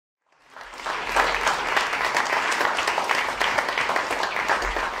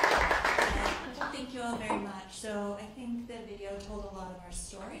So I think the video told a lot of our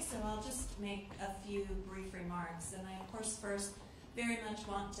story, so I'll just make a few brief remarks. And I, of course, first very much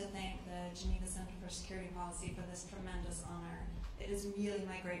want to thank the Geneva Centre for Security Policy for this tremendous honor. It is really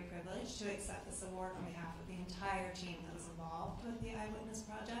my great privilege to accept this award on behalf of the entire team that was involved with the eyeWitness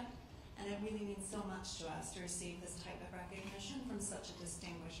project, and it really means so much to us to receive this type of recognition from such a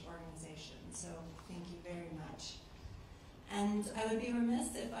distinguished organization. So thank you very much. And I would be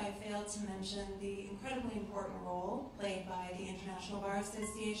remiss if I failed to mention the incredibly important role played by the International Bar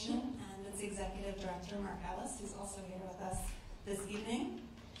Association and its Executive Director, Mark Ellis, who's also here with us this evening.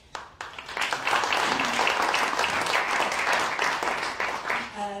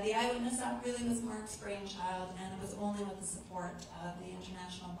 The eyeWitness Act really was Mark's brainchild, and it was only with the support of the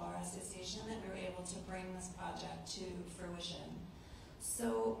International Bar Association that we were able to bring this project to fruition.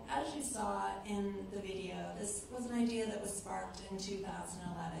 So, as you saw in the video, this was an idea that was sparked in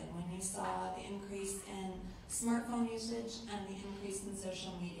 2011 when you saw the increase in smartphone usage and the increase in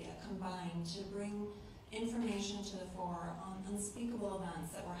social media combined to bring information to the fore on unspeakable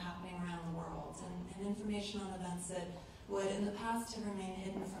events that were happening around the world, and information on events that would in the past have remained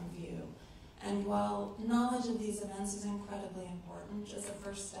hidden from view. And while knowledge of these events is incredibly important as a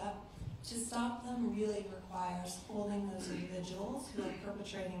first step, to stop them really requires holding those individuals who are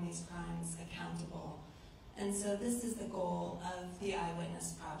perpetrating these crimes accountable. And so this is the goal of the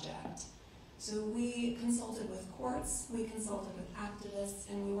eyeWitness project. So we consulted with courts, we consulted with activists,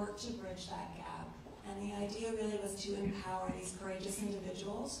 and we worked to bridge that gap. And the idea really was to empower these courageous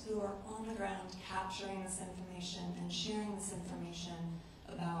individuals who are on the ground capturing this information and sharing this information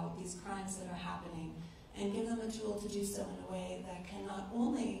about these crimes that are happening, and give them a tool to do so in a way that can not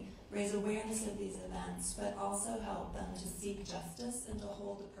only raise awareness of these events, but also help them to seek justice and to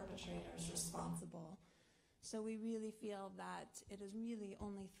hold the perpetrators responsible. So we really feel that it is really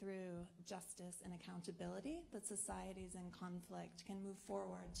only through justice and accountability that societies in conflict can move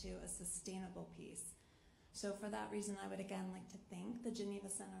forward to a sustainable peace. So for that reason, I would again like to thank the Geneva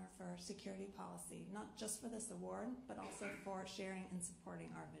Centre for Security Policy, not just for this award, but also for sharing and supporting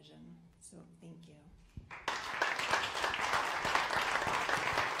our vision. So thank you.